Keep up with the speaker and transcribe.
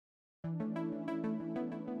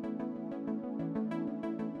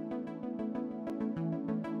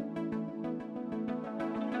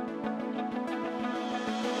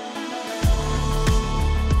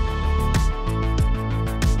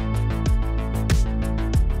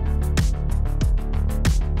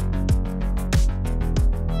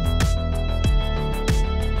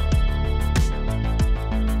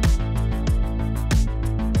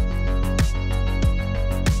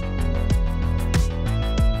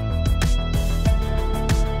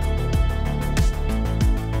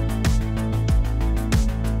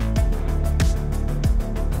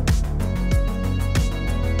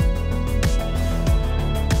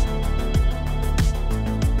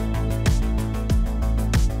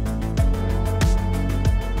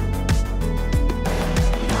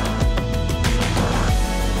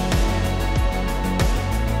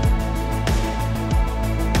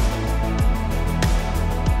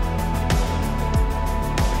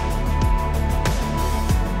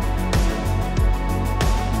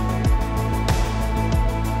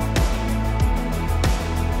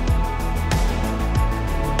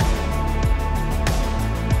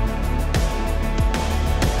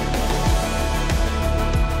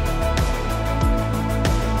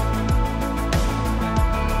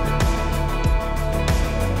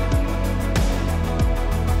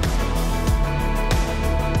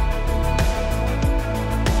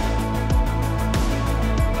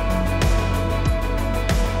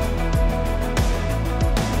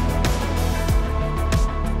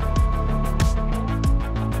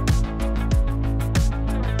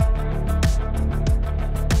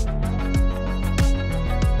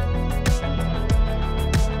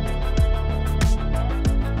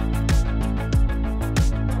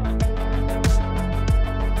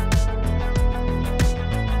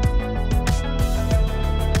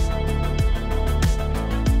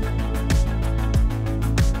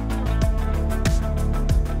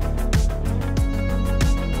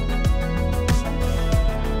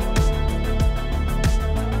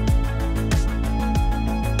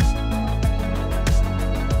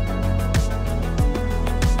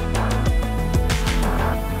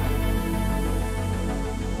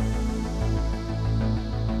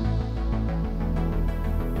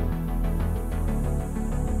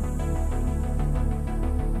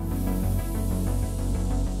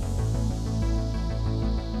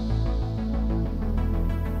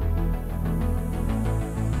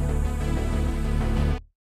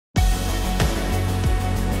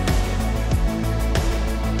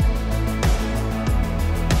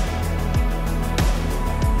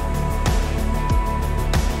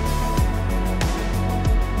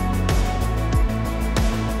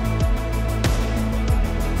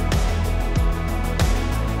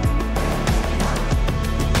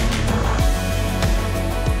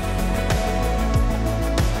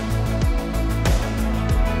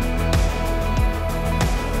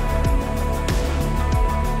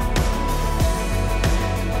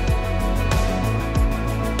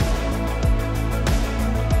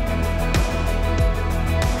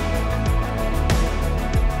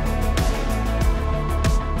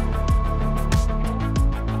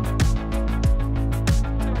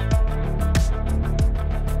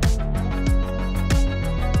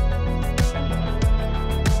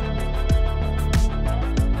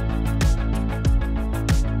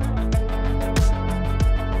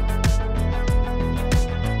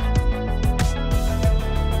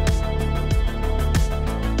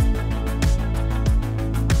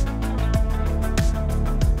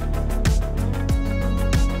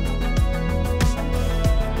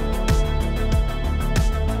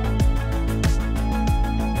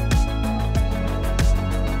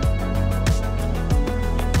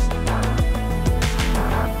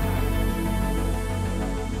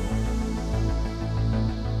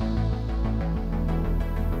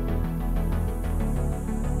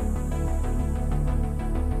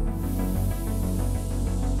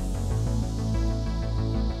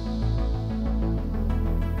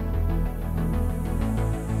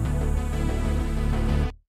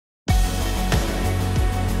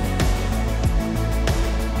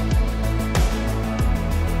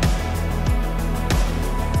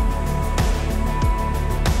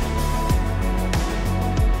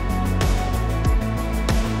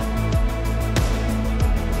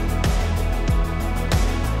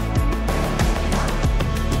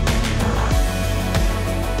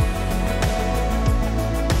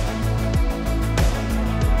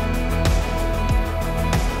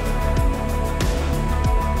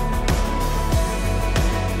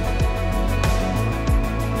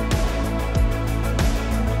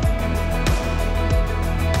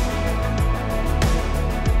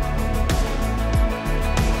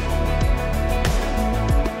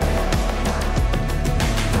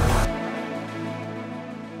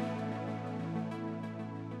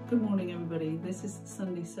This is the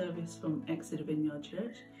Sunday service from Exeter Vineyard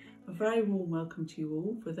Church. A very warm welcome to you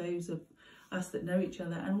all, for those of us that know each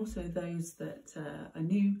other and also those that are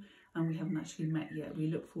new and we haven't actually met yet. We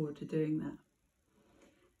look forward to doing that.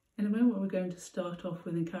 In a moment we're going to start off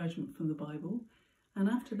with encouragement from the Bible, and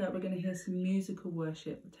after that we're going to hear some musical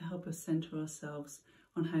worship to help us centre ourselves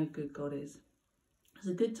on how good God is. It's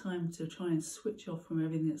a good time to try and switch off from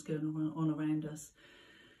everything that's going on around us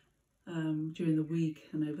during the week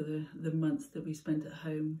and over the months that we spent at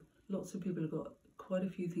home. Lots of people have got quite a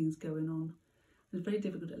few things going on. It's very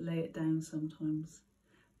difficult to lay it down sometimes,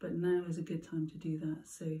 but now is a good time to do that.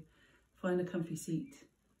 So find a comfy seat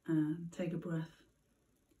and take a breath,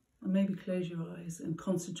 and maybe close your eyes and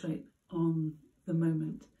concentrate on the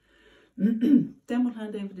moment. Then we'll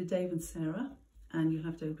hand over to Dave and Sarah, and you'll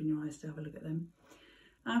have to open your eyes to have a look at them.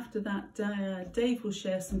 After that, Dave will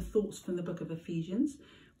share some thoughts from the book of Ephesians,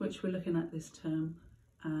 which we're looking at this term,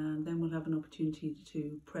 and then we'll have an opportunity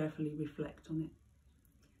to prayerfully reflect on it.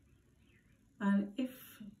 And if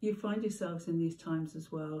you find yourselves in these times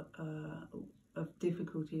as well of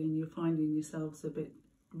difficulty, and you're finding yourselves a bit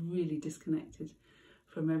really disconnected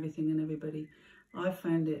from everything and everybody, I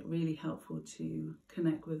found it really helpful to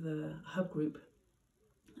connect with a hub group.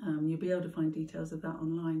 You'll be able to find details of that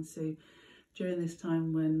online. So during this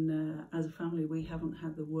time when as a family we haven't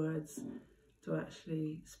had the words to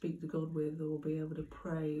actually speak to God with, or be able to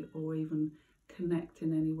pray or even connect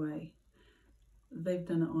in any way, they've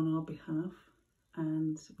done it on our behalf,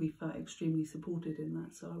 and we felt extremely supported in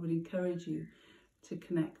that. So I would encourage you to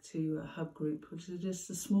connect to a hub group, which is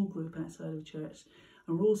just a small group outside of church,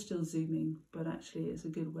 and we're all still Zooming, but actually it's a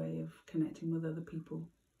good way of connecting with other people.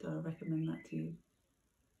 So I recommend that to you.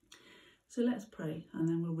 So let's pray, and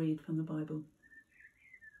then we'll read from the Bible.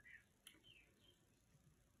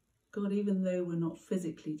 God, even though we're not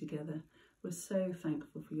physically together, we're so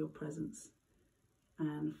thankful for your presence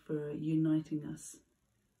and for uniting us.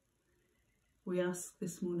 We ask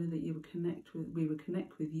this morning that we would connect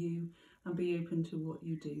with you and be open to what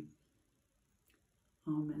you do.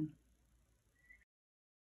 Amen.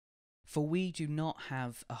 For we do not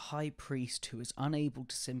have a high priest who is unable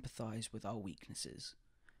to sympathise with our weaknesses,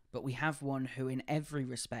 but we have one who in every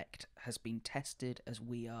respect has been tested as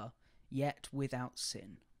we are, yet without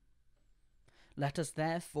sin. Let us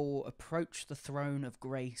therefore approach the throne of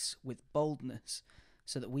grace with boldness,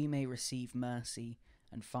 so that we may receive mercy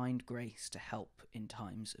and find grace to help in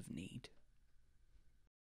times of need.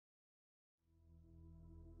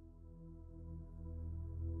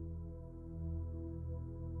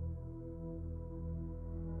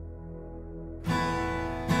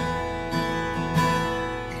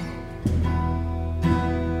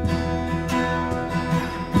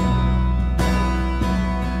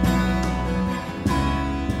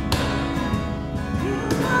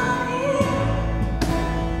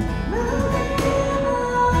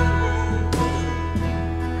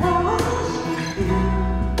 Oh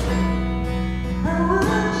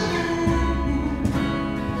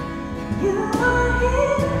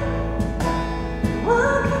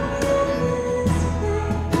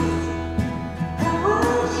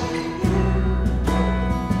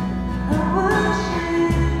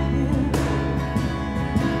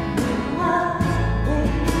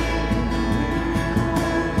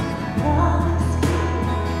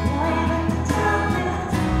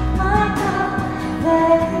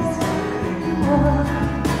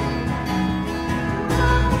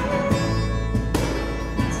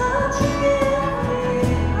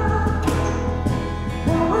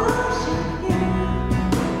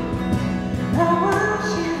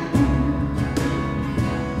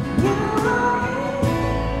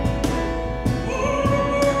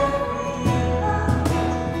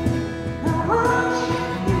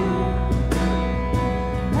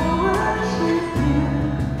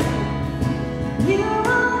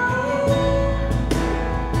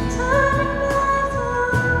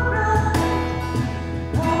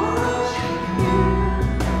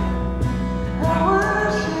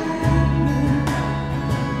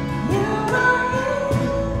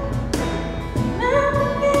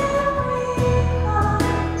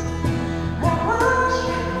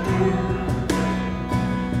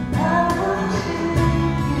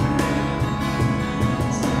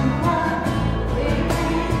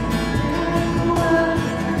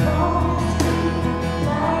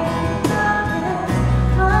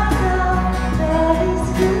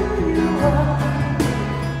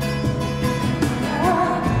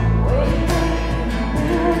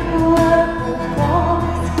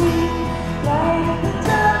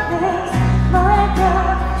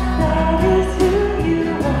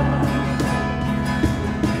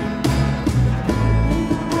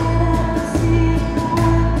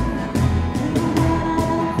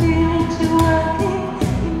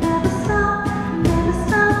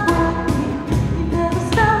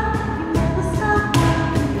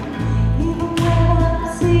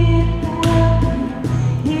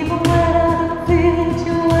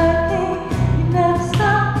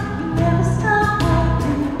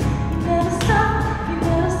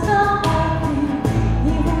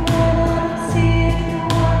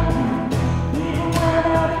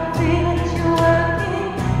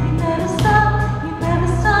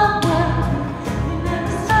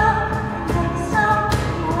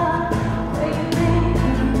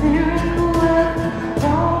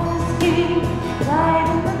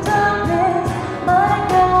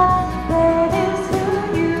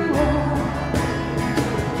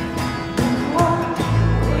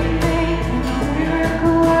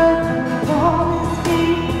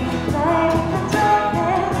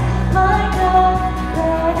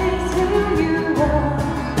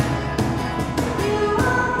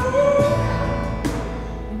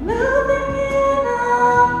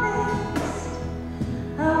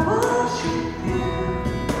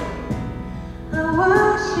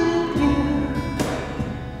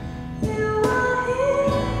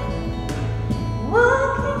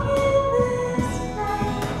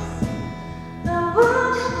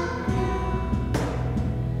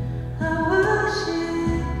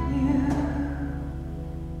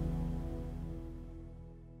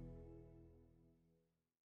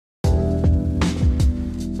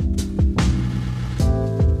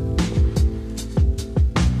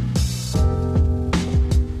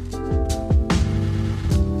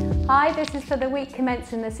So the week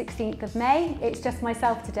commencing the 16th of May, it's just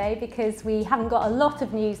myself today because we haven't got a lot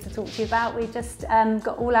of news to talk to you about. We've just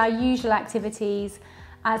got all our usual activities,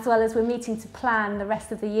 as well as we're meeting to plan the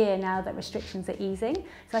rest of the year now that restrictions are easing.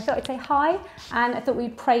 So I thought I'd say hi, and I thought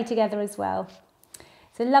we'd pray together as well.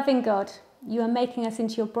 So loving God, you are making us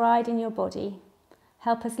into your bride in your body.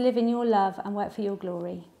 Help us live in your love and work for your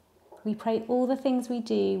glory. We pray all the things we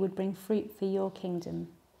do would bring fruit for your kingdom.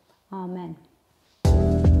 Amen.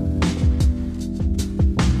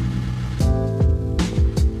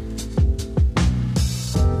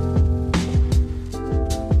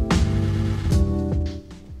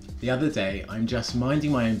 The other day, I'm just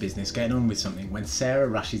minding my own business, getting on with something, when Sarah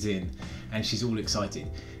rushes in and she's all excited.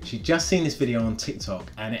 She'd just seen this video on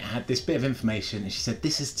TikTok and it had this bit of information, and she said,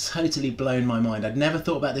 "This has totally blown my mind. I'd never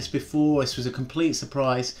thought about this before. This was a complete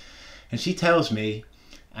surprise." And she tells me,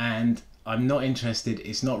 and I'm not interested,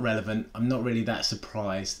 it's not relevant, I'm not really that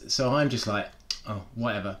surprised. So I'm just like, oh,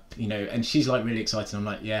 whatever, you know, and she's like really excited. I'm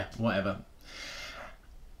like, yeah, whatever.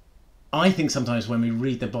 I think sometimes when we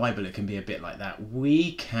read the Bible, it can be a bit like that.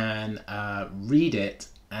 We can read it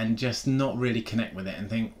and just not really connect with it and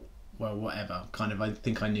think, well, whatever, kind of, I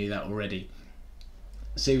think I knew that already.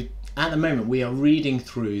 So at the moment, we are reading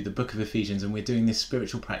through the book of Ephesians, and we're doing this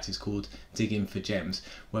spiritual practice called Digging for Gems,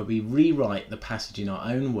 where we rewrite the passage in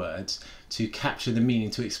our own words to capture the meaning,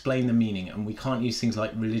 to explain the meaning. And we can't use things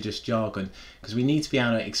like religious jargon because we need to be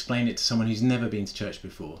able to explain it to someone who's never been to church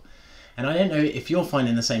before. And I don't know if you're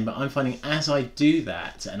finding the same, but I'm finding as I do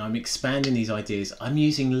that and I'm expanding these ideas, I'm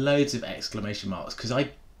using loads of exclamation marks because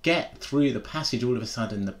I get through the passage all of a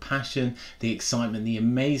sudden the passion, the excitement, the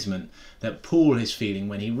amazement that Paul is feeling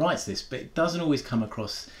when he writes this, but it doesn't always come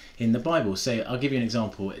across in the Bible. So I'll give you an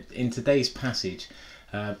example. In today's passage,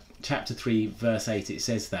 chapter 3, verse 8, it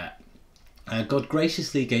says that God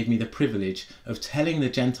graciously gave me the privilege of telling the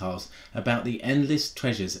Gentiles about the endless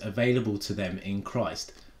treasures available to them in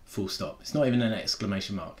Christ. Full stop. It's not even an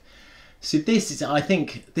exclamation mark. So this is, I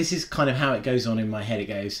think, this is kind of how it goes on in my head. It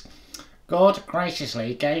goes, God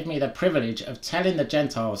graciously gave me the privilege of telling the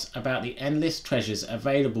Gentiles about the endless treasures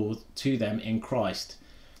available to them in Christ.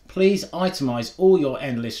 Please itemize all your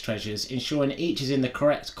endless treasures, ensuring each is in the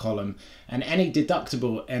correct column, and any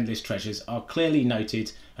deductible endless treasures are clearly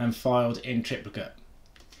noted and filed in triplicate.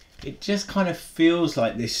 It just kind of feels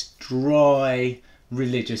like this dry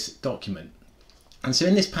religious document. And so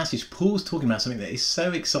in this passage, Paul's talking about something that is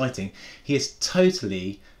so exciting. He has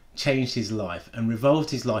totally changed his life and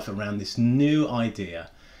revolved his life around this new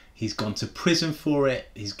idea. He's gone to prison for it.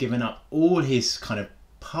 He's given up all his kind of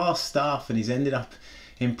past stuff and he's ended up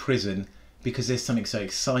in prison because there's something so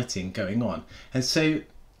exciting going on. And so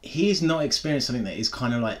he's not experienced something that is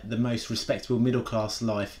kind of like the most respectable middle class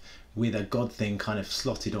life with a God thing kind of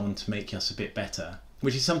slotted on to make us a bit better,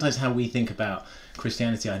 which is sometimes how we think about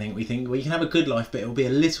Christianity. I think we think, well, you can have a good life, but it'll be a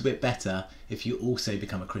little bit better if you also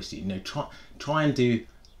become a Christian. You know, try and do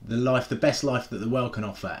the best life that the world can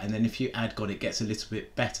offer, and then if you add God, it gets a little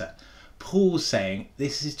bit better. Paul's saying,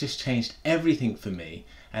 this has just changed everything for me,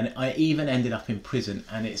 and I even ended up in prison,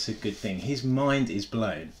 and it's a good thing. His mind is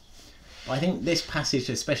blown. But I think this passage,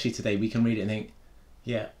 especially today, we can read it and think,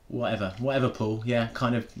 yeah, whatever, Paul, yeah,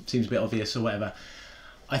 kind of seems a bit obvious or whatever.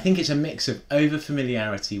 I think it's a mix of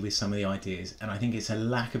over-familiarity with some of the ideas, and I think it's a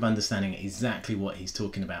lack of understanding exactly what he's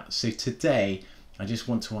talking about. So today, I just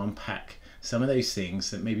want to unpack some of those things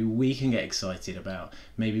that maybe we can get excited about.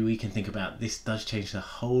 Maybe we can think about, this does change the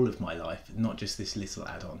whole of my life, not just this little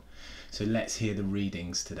add-on. So let's hear the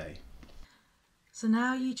readings today. So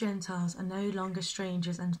now you Gentiles are no longer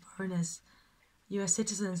strangers and foreigners. You are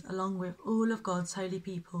citizens along with all of God's holy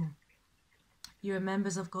people. You are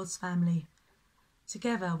members of God's family.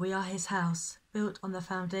 Together we are his house, built on the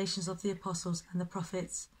foundations of the apostles and the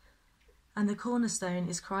prophets, and the cornerstone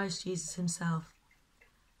is Christ Jesus himself.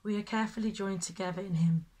 We are carefully joined together in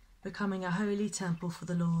him, becoming a holy temple for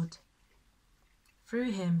the Lord.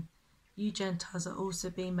 Through him, you Gentiles are also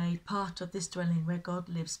being made part of this dwelling where God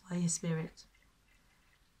lives by his Spirit.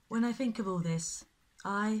 When I think of all this,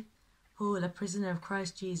 I, Paul, a prisoner of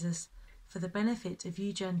Christ Jesus, for the benefit of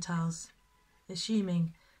you Gentiles,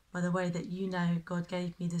 assuming, by the way that you know, God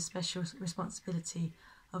gave me the special responsibility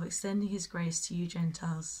of extending his grace to you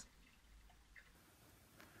Gentiles.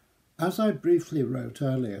 As I briefly wrote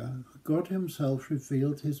earlier, God himself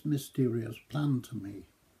revealed his mysterious plan to me.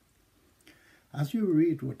 As you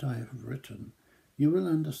read what I have written, you will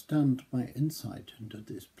understand my insight into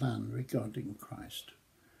this plan regarding Christ.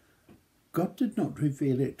 God did not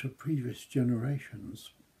reveal it to previous generations,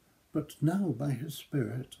 but now by his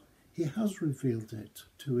Spirit, he has revealed it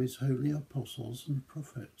to his holy apostles and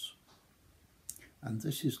prophets. and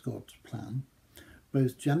this is God's plan,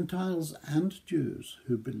 both Gentiles and Jews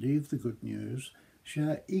who believe the good news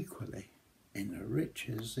share equally in the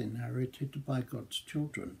riches inherited by God's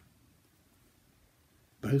children.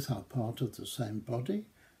 Both are part of the same body,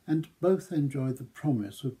 and both enjoy the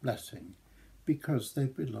promise of blessing because they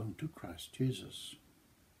belong to Christ Jesus.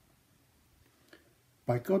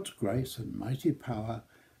 By God's grace and mighty power,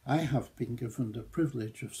 I have been given the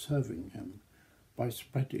privilege of serving him by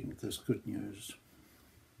spreading this good news.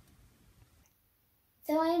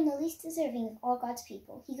 Though I am the least deserving of all God's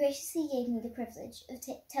people, he graciously gave me the privilege of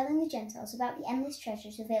telling the Gentiles about the endless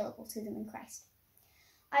treasures available to them in Christ.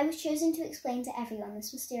 I was chosen to explain to everyone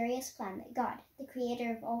this mysterious plan that God, the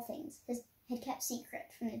creator of all things, had kept secret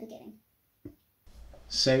from the beginning.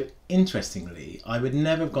 So, interestingly, I would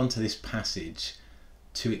never have gone to this passage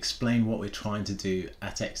to explain what we're trying to do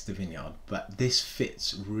at Exeter Vineyard, but this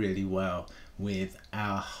fits really well with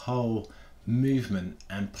our whole movement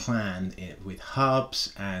and plan with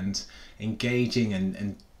hubs and engaging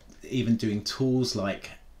and even doing tools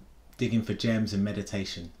like digging for gems and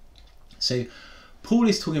meditation. So Paul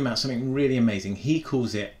is talking about something really amazing. He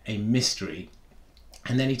calls it a mystery,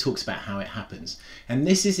 and then he talks about how it happens. And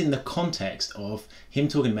this is in the context of him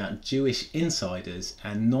talking about Jewish insiders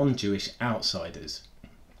and non-Jewish outsiders.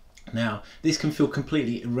 Now, this can feel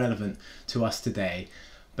completely irrelevant to us today,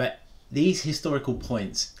 but these historical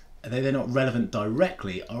points, though they're not relevant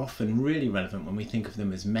directly, are often really relevant when we think of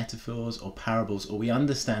them as metaphors or parables, or we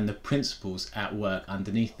understand the principles at work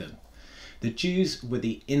underneath them. The Jews were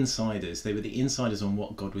the insiders. They were the insiders on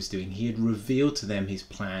what God was doing. He had revealed to them his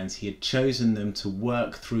plans. He had chosen them to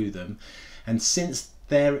work through them. And since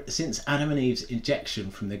Adam and Eve's ejection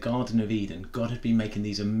from the Garden of Eden, God had been making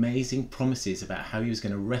these amazing promises about how he was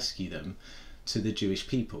going to rescue them to the Jewish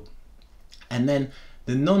people. And then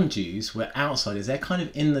the non-Jews were outsiders. They're kind of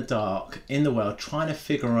in the dark, in the world, trying to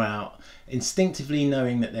figure out, instinctively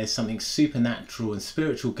knowing that there's something supernatural and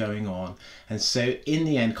spiritual going on. And so in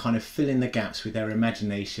the end, kind of fill in the gaps with their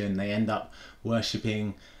imagination. They end up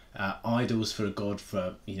worshipping idols for a god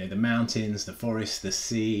for, the mountains, the forest, the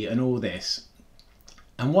sea, and all this.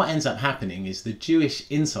 And what ends up happening is the Jewish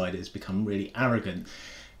insiders become really arrogant.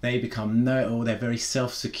 They become they're very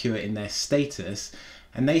self-secure in their status,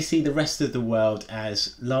 and they see the rest of the world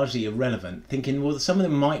as largely irrelevant, thinking, well, some of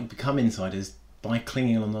them might become insiders by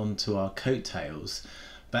clinging on to our coattails,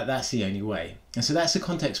 but that's the only way. And so that's the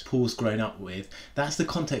context Paul's grown up with. That's the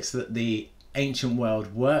context that the ancient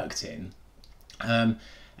world worked in. And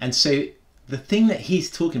so the thing that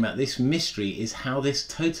he's talking about, this mystery, is how this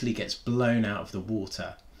totally gets blown out of the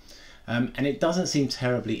water. And it doesn't seem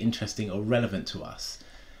terribly interesting or relevant to us,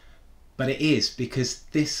 but it is, because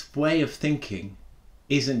this way of thinking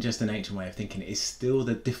isn't just an ancient way of thinking. It is still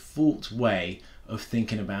the default way of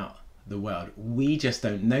thinking about the world. We just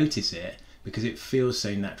don't notice it because it feels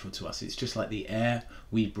so natural to us. It's just like the air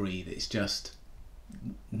we breathe. It's just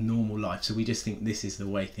normal life. So we just think this is the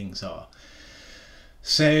way things are.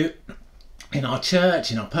 So in our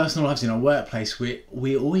church, in our personal lives, in our workplace,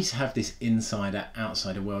 we always have this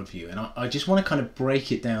insider-outsider worldview. And I just want to kind of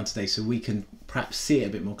break it down today so we can perhaps see it a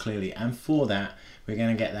bit more clearly. And for that, we're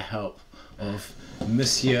going to get the help of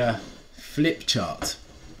Monsieur Flipchart.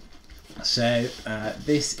 So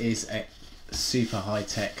this is a super high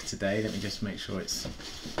tech today. Let me just make sure it's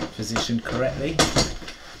positioned correctly.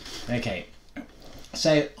 Okay,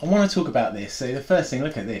 so I want to talk about this. So the first thing,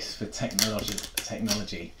 look at this for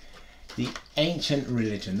technology. The ancient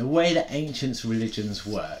religion, the way that ancient religions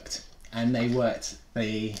worked. And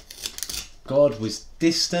God was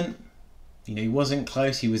distant. He wasn't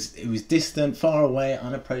close. He was distant, far away,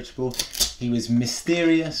 unapproachable. He was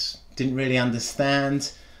mysterious, didn't really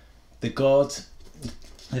understand the God,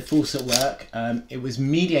 the force at work. It was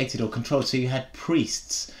mediated or controlled. So you had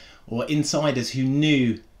priests or insiders who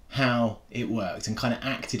knew how it worked and kind of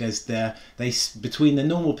acted as between the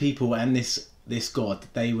normal people and this God.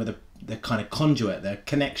 They were the kind of conduit, the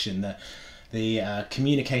connection, the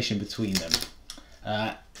communication between them.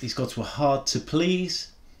 These gods were hard to please.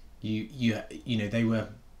 They were,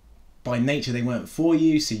 by nature, they weren't for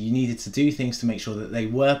you, so you needed to do things to make sure that they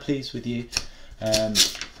were pleased with you.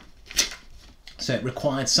 So it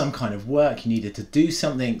required some kind of work. You needed to do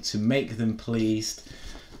something to make them pleased.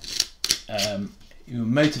 You were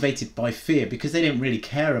motivated by fear because they didn't really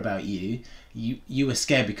care about you. You were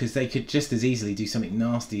scared because they could just as easily do something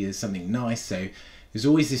nasty as something nice. So there's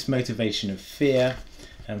always this motivation of fear.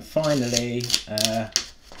 And finally,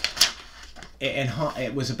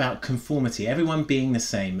 it was about conformity, everyone being the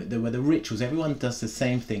same. There were the rituals, everyone does the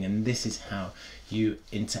same thing, and this is how you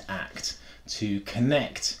interact to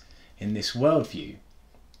connect in this worldview.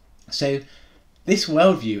 So this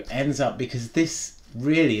worldview ends up, because this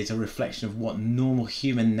really is a reflection of what normal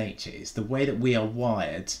human nature is, the way that we are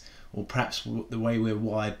wired, or perhaps the way we're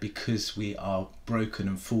wired because we are broken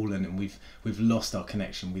and fallen and we've lost our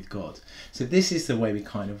connection with God. So this is the way we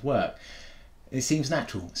kind of work. It seems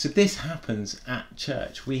natural. So this happens at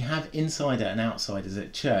church. We have insider and outsiders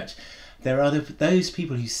at church. There are those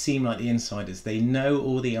people who seem like the insiders. They know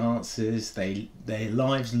all the answers. Their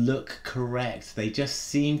lives look correct. They just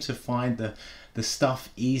seem to find the stuff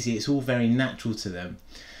easy. It's all very natural to them.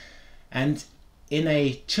 And in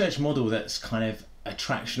a church model that's kind of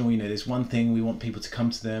attractional, there's one thing, we want people to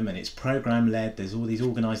come to them, and it's program led. There's all these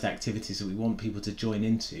organized activities that we want people to join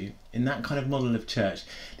into. In that kind of model of church,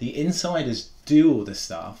 the insiders do all the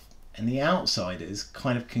stuff, and the outsiders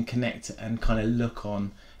kind of can connect and kind of look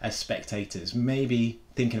on as spectators, maybe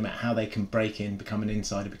thinking about how they can break in, become an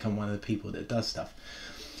insider, become one of the people that does stuff.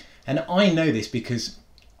 And I know this because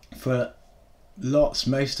for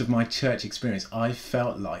most of my church experience, I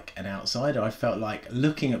felt like an outsider. I felt like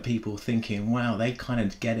looking at people thinking, wow, they kind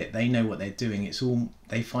of get it, they know what they're doing,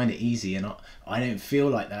 they find it easy, and I don't feel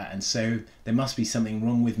like that, and so there must be something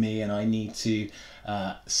wrong with me, and I need to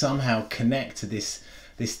somehow connect to this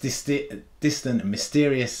distant and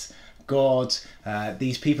mysterious God.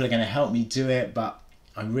 These people are going to help me do it, but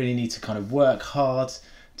I really need to kind of work hard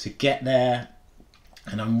to get there,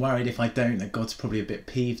 and I'm worried if I don't that God's probably a bit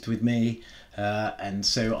peeved with me, and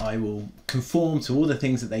so I will conform to all the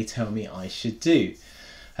things that they tell me I should do.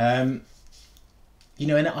 And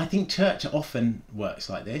I think church often works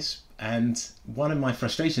like this. And one of my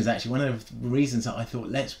frustrations, actually, one of the reasons that I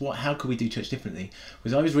thought, how could we do church differently,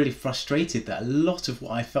 was I was really frustrated that a lot of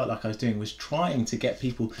what I felt like I was doing was trying to get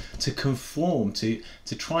people to conform, to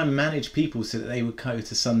try and manage people so that they would go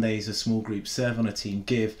to Sundays or small groups, serve on a team,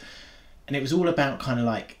 give. And it was all about kind of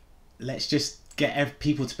like, let's just get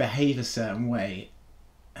people to behave a certain way.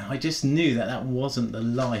 And I just knew that that wasn't the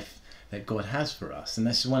life that God has for us. And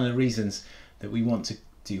this is one of the reasons that we want to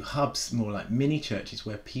do hubs, more like mini churches,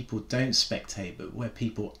 where people don't spectate, but where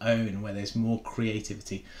people own, where there's more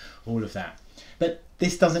creativity, all of that. But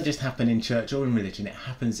this doesn't just happen in church or in religion, it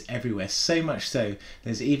happens everywhere. So much so,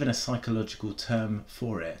 there's even a psychological term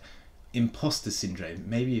for it. Imposter syndrome.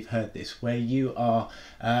 Maybe you've heard this, where you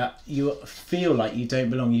feel like you don't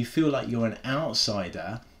belong. You feel like you're an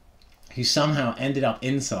outsider who somehow ended up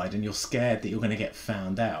inside, and you're scared that you're going to get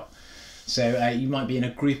found out. So you might be in a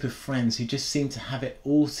group of friends who just seem to have it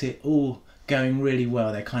all going really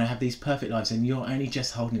well. They kind of have these perfect lives, and you're only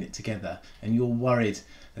just holding it together, and you're worried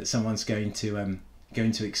that someone's going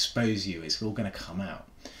to expose you. It's all going to come out,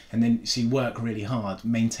 and then so you work really hard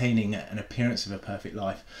maintaining an appearance of a perfect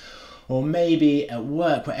life. Or maybe at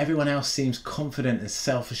work, where everyone else seems confident and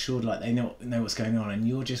self-assured, like they know what's going on, and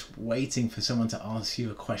you're just waiting for someone to ask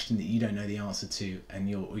you a question that you don't know the answer to, and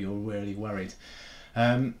you're really worried.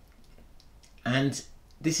 And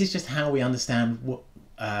this is just how we understand life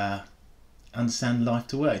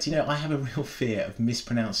to work. I have a real fear of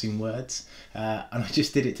mispronouncing words, and I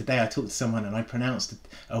just did it today. I talked to someone and I pronounced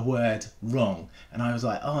a word wrong, and I was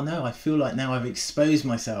like, oh no, I feel like now I've exposed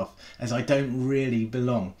myself as I don't really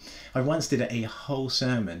belong. I once did a whole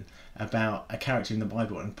sermon about a character in the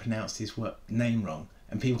Bible and pronounced his name wrong,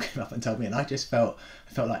 and people came up and told me, and I just felt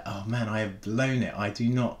like, oh man, I have blown it. I do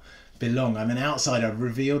not belong. I'm an outsider. I've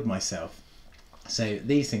revealed myself. So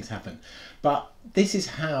these things happen. But this is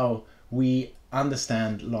how we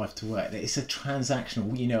understand life to work. It's a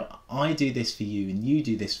transactional, I do this for you and you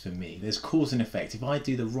do this for me. There's cause and effect. If I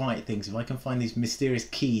do the right things, if I can find these mysterious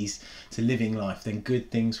keys to living life, then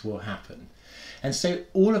good things will happen. And so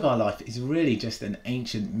all of our life is really just an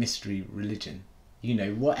ancient mystery religion.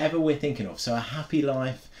 Whatever we're thinking of. So a happy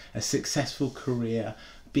life, a successful career,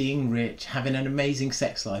 being rich, having an amazing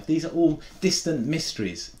sex life. These are all distant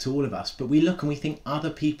mysteries to all of us, but we look and we think other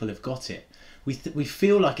people have got it. We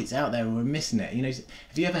feel like it's out there and we're missing it.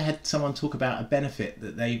 Have you ever had someone talk about a benefit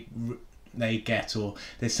that they get, or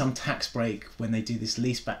there's some tax break when they do this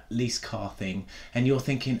lease car thing, and you're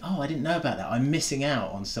thinking, oh, I didn't know about that, I'm missing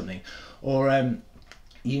out on something. Or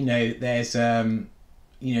there's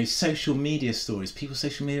social media stories. People's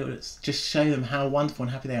social media just show them how wonderful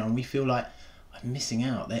and happy they are, and we feel like, I'm missing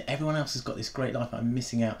out. Everyone else has got this great life, I'm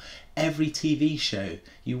missing out. Every TV show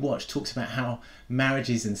you watch talks about how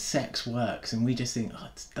marriages and sex works, and we just think, oh,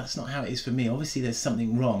 that's not how it is for me. Obviously there's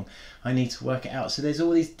something wrong, I need to work it out. So there's all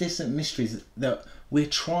these distant mysteries that we're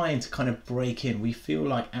trying to kind of break in. We feel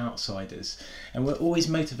like outsiders, and we're always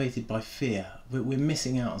motivated by fear. We're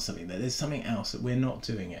missing out on something, that there's something else, that we're not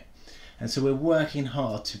doing it. And so we're working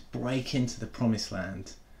hard to break into the promised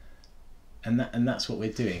land, and that's what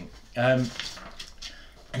we're doing.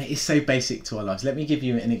 And it is so basic to our lives. Let me give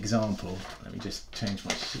you an example. Let me just change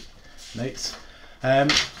my notes.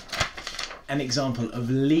 An example of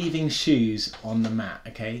leaving shoes on the mat.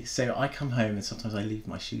 Okay, so I come home and sometimes I leave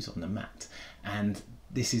my shoes on the mat, and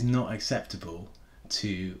this is not acceptable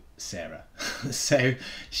to Sarah. so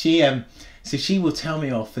she will tell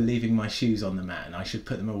me off for leaving my shoes on the mat, and I should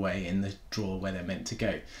put them away in the drawer where they're meant to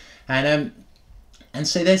go. And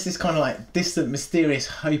so there's this kind of like distant, mysterious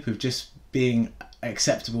hope of just being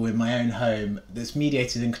acceptable in my own home that's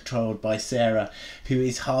mediated and controlled by Sarah, who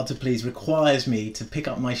is hard to please, requires me to pick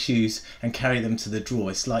up my shoes and carry them to the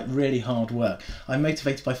drawer. It's like really hard work. I'm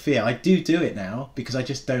motivated by fear. I do it now because I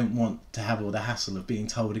just don't want to have all the hassle of being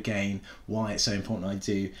told again why it's so important I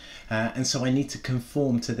do. And so I need to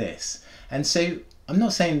conform to this. And so I'm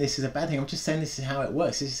not saying this is a bad thing, I'm just saying this is how it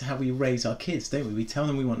works. This is how we raise our kids, don't we? We tell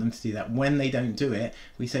them we want them to do that. When they don't do it,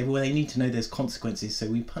 we say, well, they need to know there's consequences, so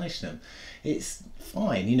we punish them. It's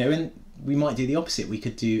fine, you know, and we might do the opposite. We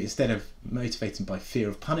could do, instead of motivating by fear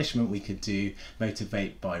of punishment, we could do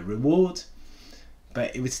motivate by reward.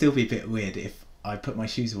 But it would still be a bit weird if I put my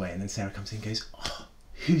shoes away and then Sarah comes in and goes, oh,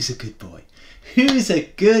 who's a good boy? Who's a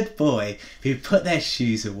good boy who put their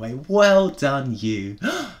shoes away? Well done, you.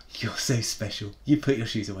 You're so special. You put your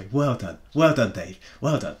shoes away. Well done. Well done, Dave.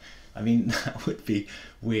 Well done. I mean, that would be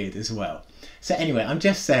weird as well. So anyway, I'm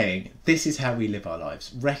just saying this is how we live our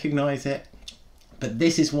lives. Recognise it. But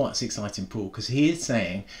this is what's exciting Paul, because he is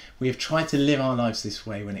saying we have tried to live our lives this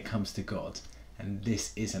way when it comes to God, and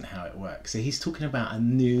this isn't how it works. So he's talking about a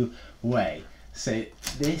new way. So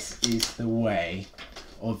this is the way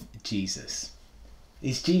of Jesus.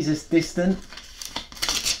 Is Jesus distant?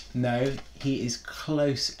 No, he is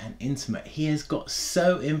close and intimate. He has got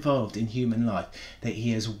so involved in human life that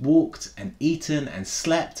he has walked and eaten and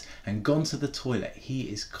slept and gone to the toilet. He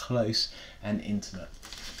is close and intimate.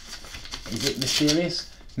 Is it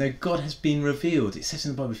mysterious? No, God has been revealed. It says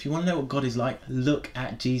in the Bible, if you want to know what God is like, look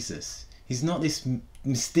at Jesus. He's not this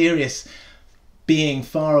mysterious being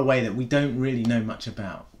far away that we don't really know much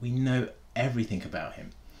about. We know everything about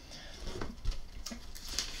him.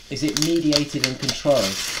 Is it mediated and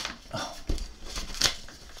controlled? Oh.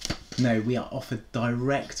 No, we are offered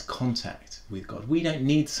direct contact with God. We don't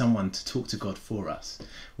need someone to talk to God for us.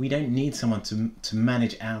 We don't need someone to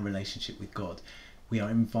manage our relationship with God. We are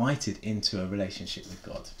invited into a relationship with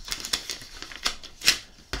God.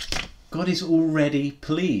 God is already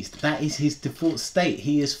pleased. That is his default state.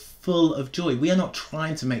 He is full of joy. We are not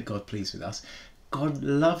trying to make God pleased with us. God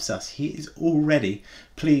loves us. He is already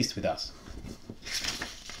pleased with us.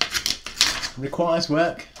 Requires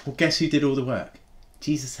work? Well, guess who did all the work?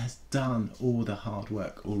 Jesus has done all the hard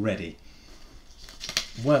work already.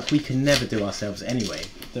 Work we can never do ourselves anyway,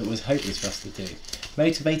 that was hopeless for us to do.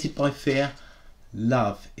 Motivated by fear?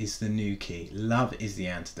 Love is the new key. Love is the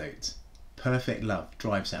antidote. Perfect love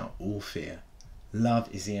drives out all fear.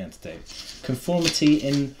 Love is the antidote. Conformity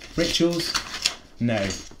in rituals? No.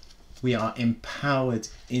 We are empowered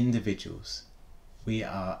individuals. We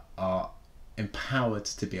are empowered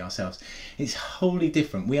to be ourselves. It's wholly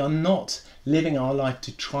different. We are not living our life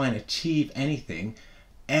to try and achieve anything.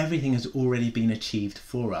 Everything has already been achieved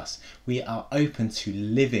for us. We are open to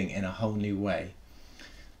living in a whole new way.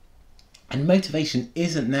 And motivation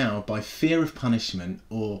isn't now by fear of punishment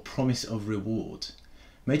or promise of reward.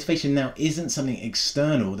 Motivation now isn't something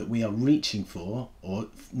external that we are reaching for or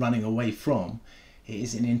running away from. It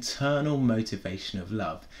is an internal motivation of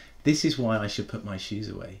love. This is why I should put my shoes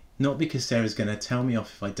away. Not because Sarah's going to tell me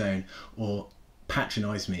off if I don't or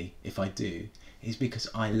patronise me if I do. It's because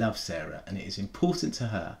I love Sarah and it is important to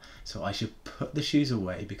her. So I should put the shoes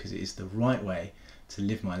away because it is the right way to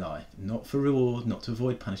live my life. Not for reward, not to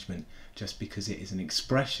avoid punishment, just because it is an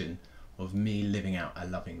expression of me living out a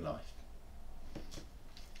loving life.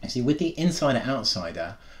 You see, with the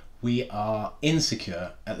insider-outsider, we are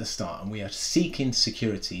insecure at the start and we are seeking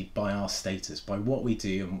security by our status, by what we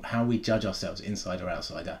do and how we judge ourselves, inside or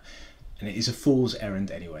outsider. And it is a fool's errand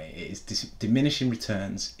anyway. It is diminishing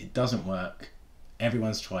returns. It doesn't work.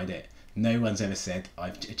 Everyone's tried it. No one's ever said,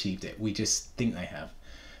 I've achieved it. We just think they have.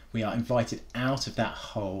 We are invited out of that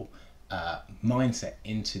whole mindset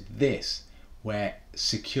into this, where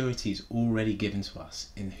security is already given to us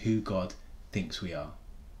in who God thinks we are.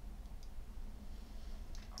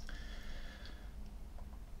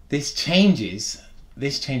 This changes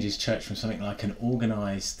church from something like an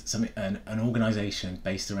organisation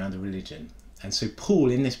based around a religion. And so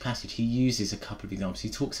Paul, in this passage, he uses a couple of examples. He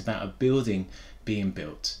talks about a building being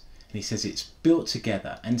built, and he says it's built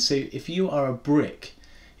together. And so if you are a brick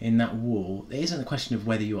in that wall, there isn't a question of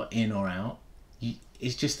whether you are in or out.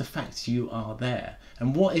 It's just the fact you are there.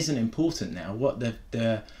 And what isn't important now, what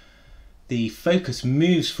the focus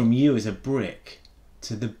moves from you as a brick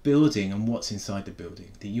to the building and what's inside the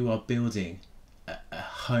building. That you are building a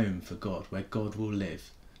home for God, where God will live.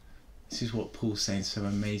 This is what Paul's saying, so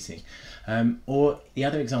amazing. Or the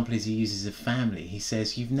other example is he uses a family. He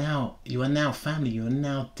says, you are now family. You are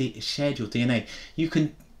now shared your DNA.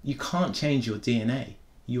 You can't change your DNA.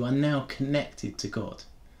 You are now connected to God.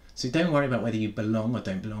 So don't worry about whether you belong or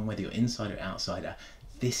don't belong, whether you're inside or outsider.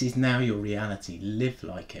 This is now your reality. Live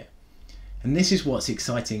like it. And this is what's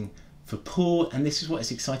exciting for Paul, and this is what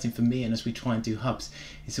is exciting for me, and as we try and do hubs,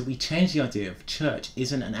 is that we change the idea of church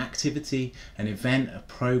isn't an activity, an event, a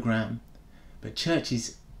program, but church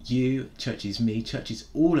is you, church is me, church is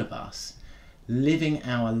all of us living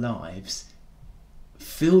our lives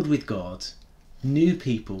filled with God, new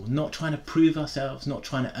people, not trying to prove ourselves, not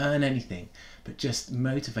trying to earn anything, but just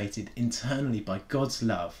motivated internally by God's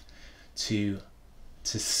love to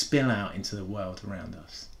spill out into the world around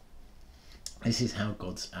us. This is how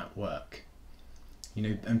God's at work. You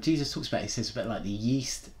know, and Jesus talks about it, he says about like the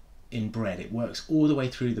yeast in bread. It works all the way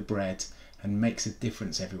through the bread and makes a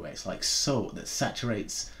difference everywhere. It's like salt that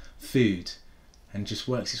saturates food and just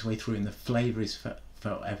works its way through, and the flavour is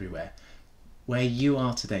felt everywhere. Where you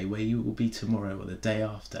are today, where you will be tomorrow or the day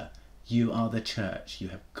after, you are the church. You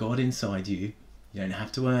have God inside you. You don't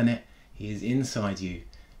have to earn it. He is inside you,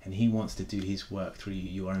 and he wants to do his work through you.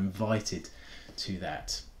 You are invited to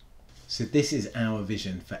that. So this is our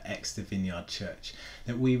vision for Exeter Vineyard Church,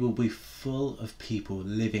 that we will be full of people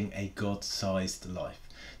living a God-sized life.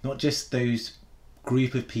 Not just those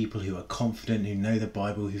group of people who are confident, who know the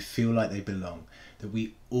Bible, who feel like they belong, that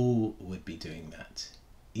we all would be doing that.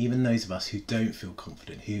 Even those of us who don't feel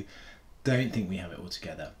confident, who don't think we have it all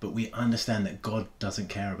together, but we understand that God doesn't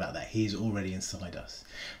care about that. He is already inside us.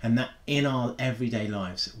 And that in our everyday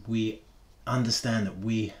lives, we understand that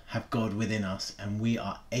we have God within us, and we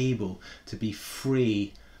are able to be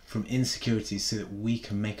free from insecurities so that we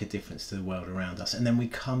can make a difference to the world around us. And then we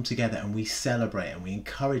come together and we celebrate and we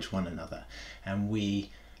encourage one another and we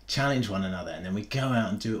challenge one another, and then we go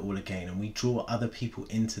out and do it all again, and we draw other people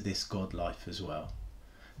into this God life as well.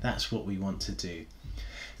 That's what we want to do.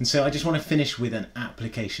 And so I just want to finish with an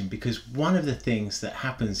application, because one of the things that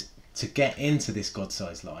happens to get into this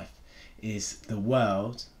God-sized life is the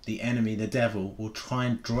world, the enemy, the devil, will try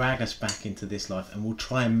and drag us back into this life and will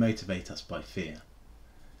try and motivate us by fear.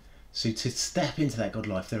 So to step into that God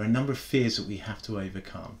life, there are a number of fears that we have to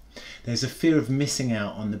overcome. There's a fear of missing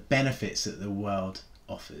out on the benefits that the world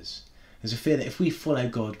offers. There's a fear that if we follow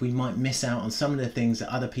God, we might miss out on some of the things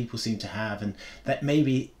that other people seem to have, and that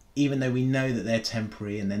maybe, even though we know that they're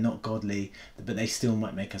temporary and they're not godly, but they still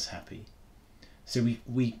might make us happy. So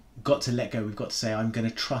we got to let go. We've got to say, I'm going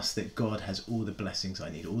to trust that God has all the blessings I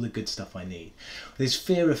need, all the good stuff I need. There's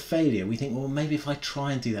fear of failure. We think, well, maybe if I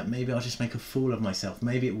try and do that, maybe I'll just make a fool of myself.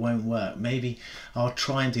 Maybe it won't work. Maybe I'll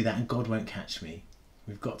try and do that and God won't catch me.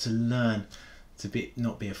 We've got to learn to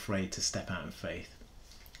not be afraid to step out in faith.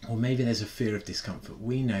 Or maybe there's a fear of discomfort.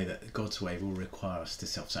 We know that God's way will require us to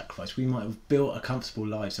self-sacrifice. We might have built a comfortable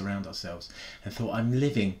lives around ourselves and thought, I'm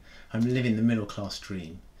living the middle class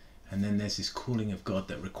dream. And then there's this calling of God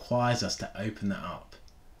that requires us to open that up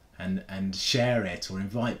and share it, or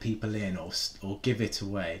invite people in, or give it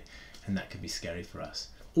away. And that can be scary for us.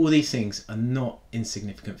 All these things are not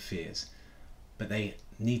insignificant fears, but they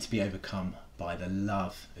need to be overcome by the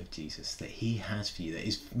love of Jesus that he has for you, that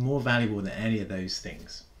is more valuable than any of those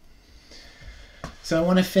things. So I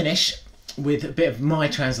want to finish with a bit of my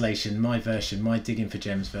translation, my version, my Digging for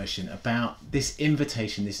Gems version, about this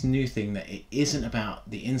invitation, this new thing, that it isn't about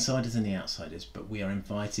the insiders and the outsiders, but we are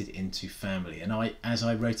invited into family. And as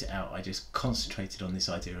I wrote it out, I just concentrated on this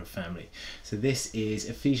idea of family. So this is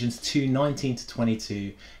Ephesians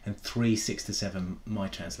 2:19-22 and 3:6-7, my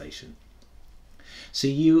translation. So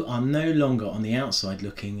you are no longer on the outside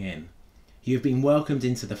looking in. You have been welcomed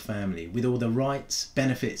into the family with all the rights,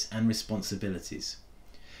 benefits and responsibilities.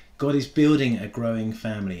 God is building a growing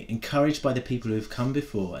family, encouraged by the people who have come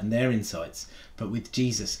before and their insights, but with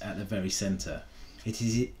Jesus at the very centre. It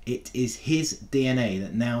is his DNA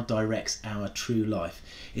that now directs our true life.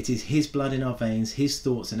 It is his blood in our veins, his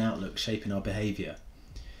thoughts and outlook shaping our behaviour.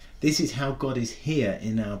 This is how God is here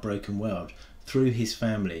in our broken world, through his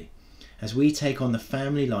family. As we take on the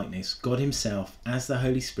family likeness, God himself, as the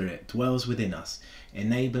Holy Spirit, dwells within us,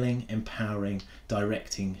 enabling, empowering,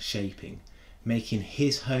 directing, shaping, making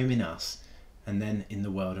his home in us and then in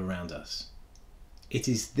the world around us. It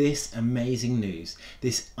is this amazing news,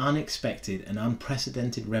 this unexpected and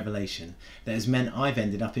unprecedented revelation, that has meant I've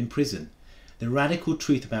ended up in prison. The radical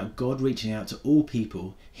truth about God reaching out to all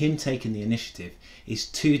people, him taking the initiative, is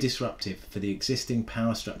too disruptive for the existing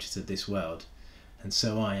power structures of this world, and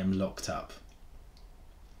so I am locked up.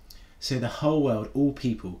 So the whole world, all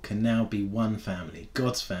people, can now be one family,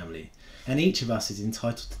 God's family, and each of us is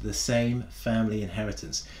entitled to the same family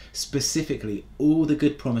inheritance, specifically all the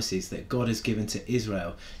good promises that God has given to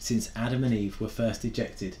Israel since Adam and Eve were first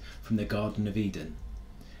ejected from the Garden of Eden.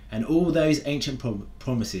 And all those ancient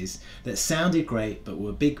promises that sounded great but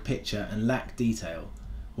were big picture and lacked detail,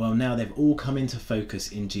 well, now they've all come into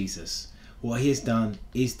focus in Jesus, what he has done,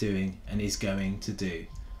 is doing, and is going to do.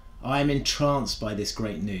 I am entranced by this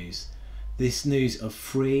great news, this news of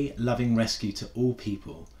free, loving rescue to all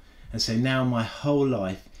people. And so now my whole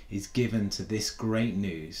life is given to this great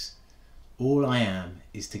news. All I am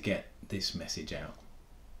is to get this message out.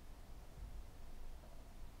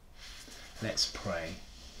 Let's pray.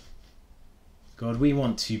 God, we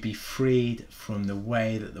want to be freed from the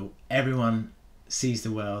way that everyone sees the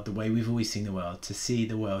world, the way we've always seen the world, to see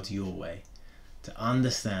the world your way, to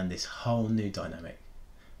understand this whole new dynamic.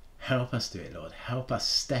 Help us do it, Lord. Help us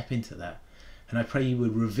step into that. And I pray you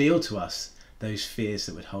would reveal to us those fears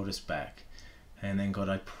that would hold us back. And then, God,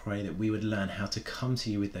 I pray that we would learn how to come to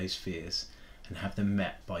you with those fears and have them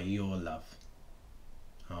met by your love.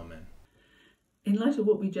 Amen. In light of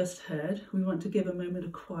what we just heard, we want to give a moment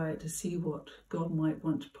of quiet to see what God might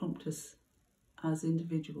want to prompt us as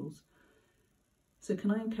individuals. So can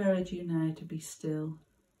I encourage you now to be still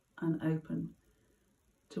and open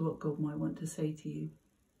to what God might want to say to you?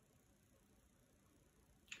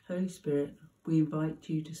 Holy Spirit, we invite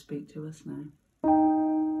you to speak to us now.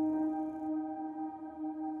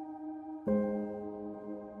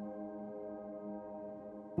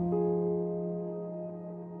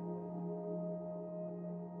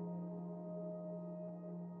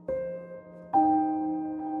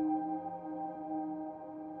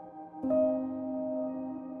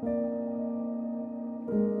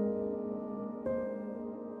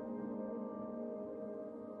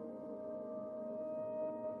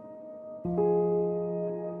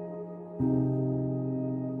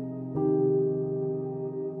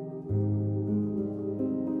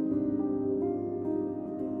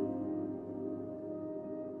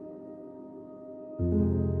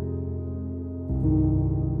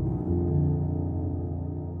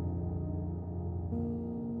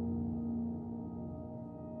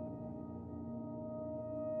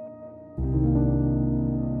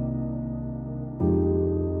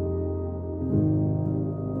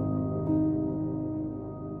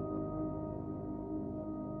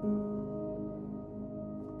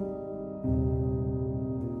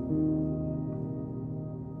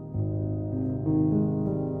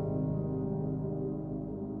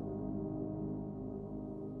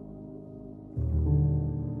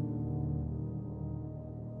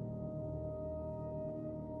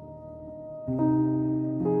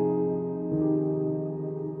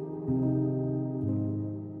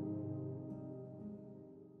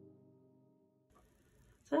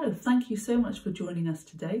 So thank you so much for joining us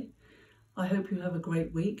today. I hope you have a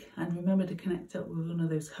great week, and remember to connect up with one of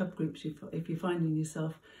those hub groups if you're finding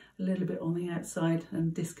yourself a little bit on the outside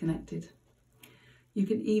and disconnected. You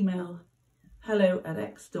can email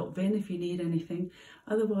hello@x.vin if you need anything.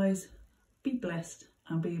 Otherwise, be blessed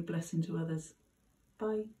and be a blessing to others.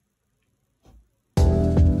 Bye.